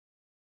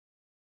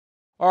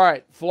All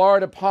right,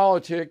 Florida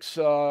politics,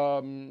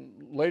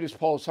 latest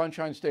poll,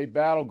 Sunshine State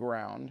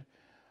Battleground,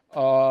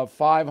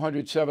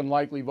 507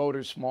 likely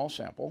voters, small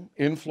sample,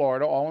 in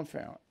Florida, all in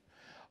favor.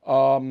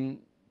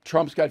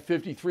 Trump's got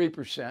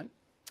 53%.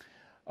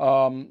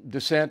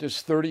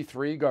 DeSantis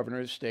 33,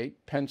 governor of the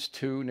state. Pence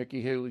 2,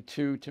 Nikki Haley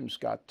 2, Tim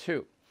Scott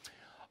 2.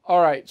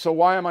 All right, so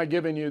why am I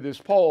giving you this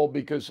poll?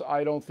 Because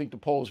I don't think the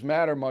polls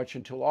matter much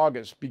until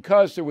August.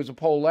 Because there was a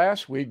poll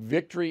last week,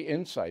 Victory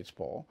Insights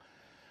poll,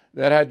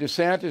 that had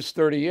DeSantis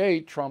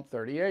 38, Trump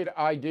 38.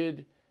 I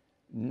did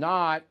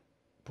not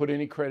put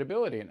any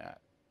credibility in that.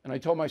 And I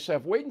told my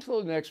staff, wait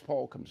until the next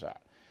poll comes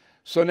out.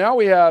 So now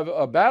we have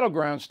a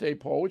battleground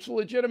state poll, which is a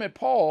legitimate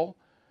poll,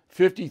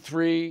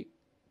 53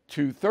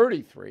 to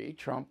 33.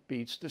 Trump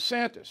beats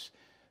DeSantis.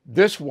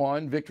 This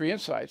one, Victory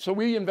Insights. So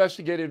we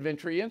investigated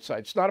Victory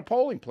Insights. It's not a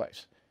polling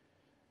place.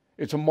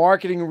 It's a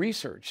marketing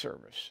research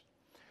service.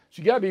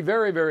 So you got to be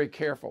very, very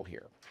careful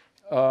here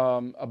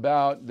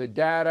about the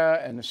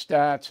data and the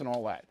stats and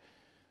all that.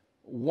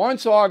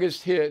 Once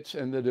August hits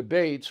and the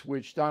debates,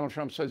 which Donald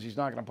Trump says he's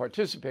not going to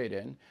participate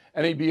in,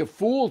 and he'd be a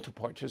fool to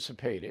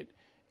participate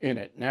in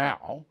it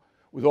now,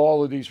 with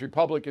all of these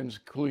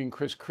Republicans, including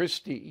Chris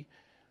Christie,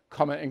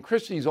 coming, and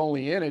Christie's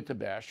only in it to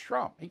bash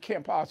Trump. He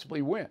can't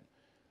possibly win.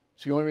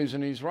 It's the only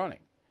reason he's running.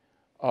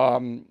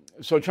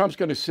 So Trump's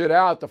going to sit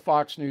out the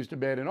Fox News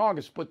debate in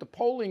August, but the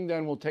polling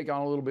then will take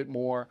on a little bit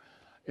more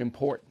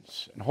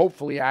importance and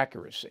hopefully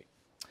accuracy.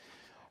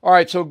 All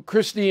right, so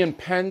Christie and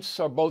Pence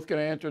are both going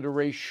to enter the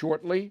race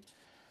shortly.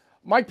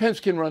 Mike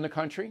Pence can run the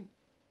country.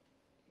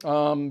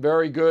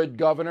 Very good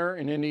governor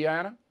in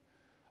Indiana.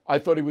 I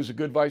thought he was a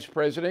good vice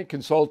president,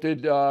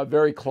 consulted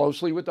very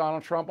closely with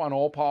Donald Trump on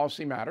all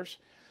policy matters.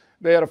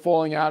 They had a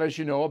falling out, as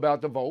you know,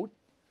 about the vote.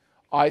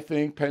 I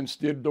think Pence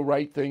did the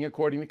right thing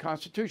according to the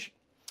Constitution.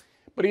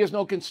 But he has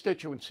no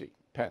constituency,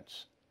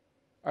 Pence.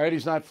 All right,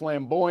 he's not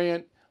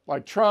flamboyant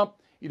like Trump.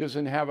 He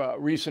doesn't have a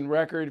recent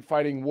record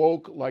fighting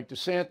woke like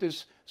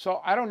DeSantis. So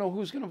I don't know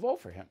who's going to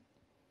vote for him.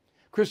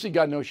 Christie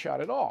got no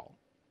shot at all,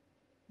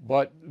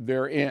 but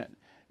they're in.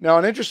 Now,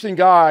 an interesting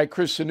guy,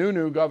 Chris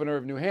Sununu, governor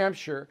of New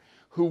Hampshire,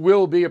 who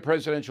will be a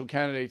presidential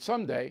candidate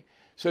someday,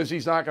 says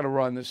he's not going to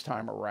run this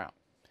time around.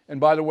 And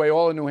by the way,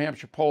 all the New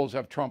Hampshire polls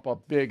have Trump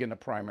up big in the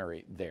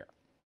primary there.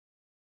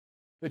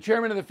 The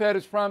chairman of the Fed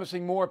is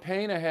promising more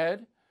pain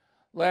ahead.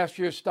 Last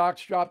year,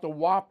 stocks dropped a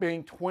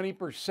whopping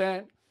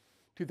 20%.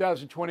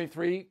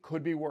 2023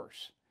 could be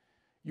worse.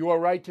 You are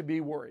right to be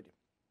worried.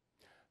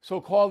 So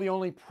call the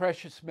only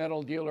precious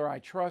metal dealer I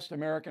trust,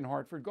 American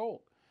Hartford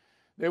Gold.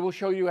 They will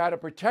show you how to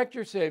protect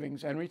your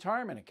savings and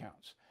retirement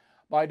accounts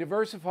by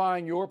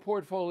diversifying your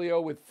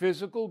portfolio with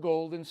physical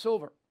gold and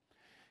silver.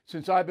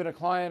 Since I've been a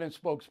client and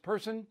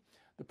spokesperson,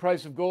 the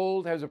price of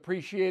gold has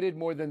appreciated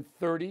more than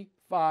 35%.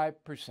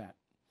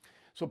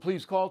 So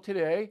please call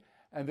today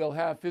and they'll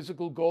have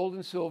physical gold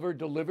and silver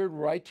delivered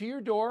right to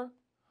your door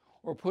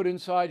or put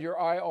inside your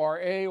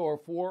IRA or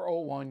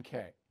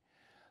 401k.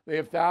 They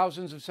have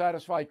thousands of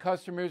satisfied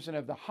customers and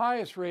have the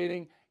highest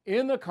rating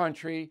in the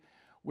country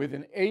with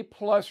an A+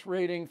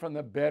 rating from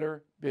the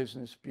Better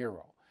Business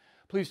Bureau.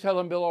 Please tell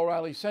them Bill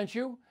O'Reilly sent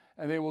you,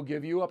 and they will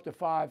give you up to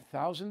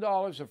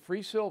 $5,000 of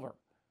free silver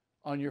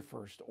on your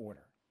first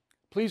order.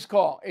 Please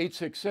call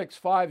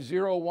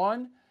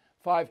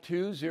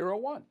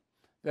 866-501-5201.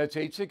 That's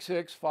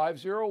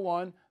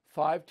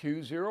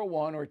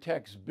 866-501-5201 or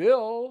text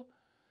BILL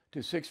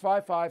to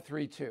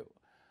 65532.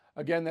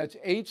 Again, that's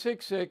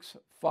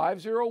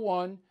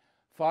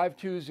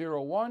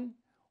 866-501-5201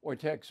 or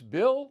text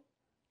BILL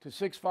to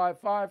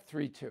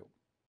 65532.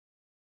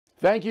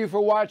 Thank you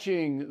for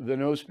watching the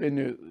No Spin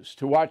News.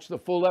 To watch the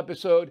full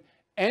episode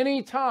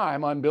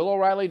anytime on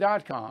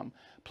BillO'Reilly.com,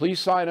 please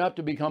sign up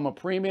to become a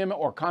premium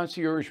or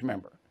concierge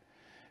member.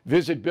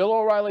 Visit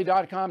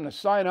BillO'Reilly.com to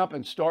sign up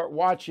and start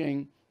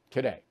watching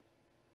today.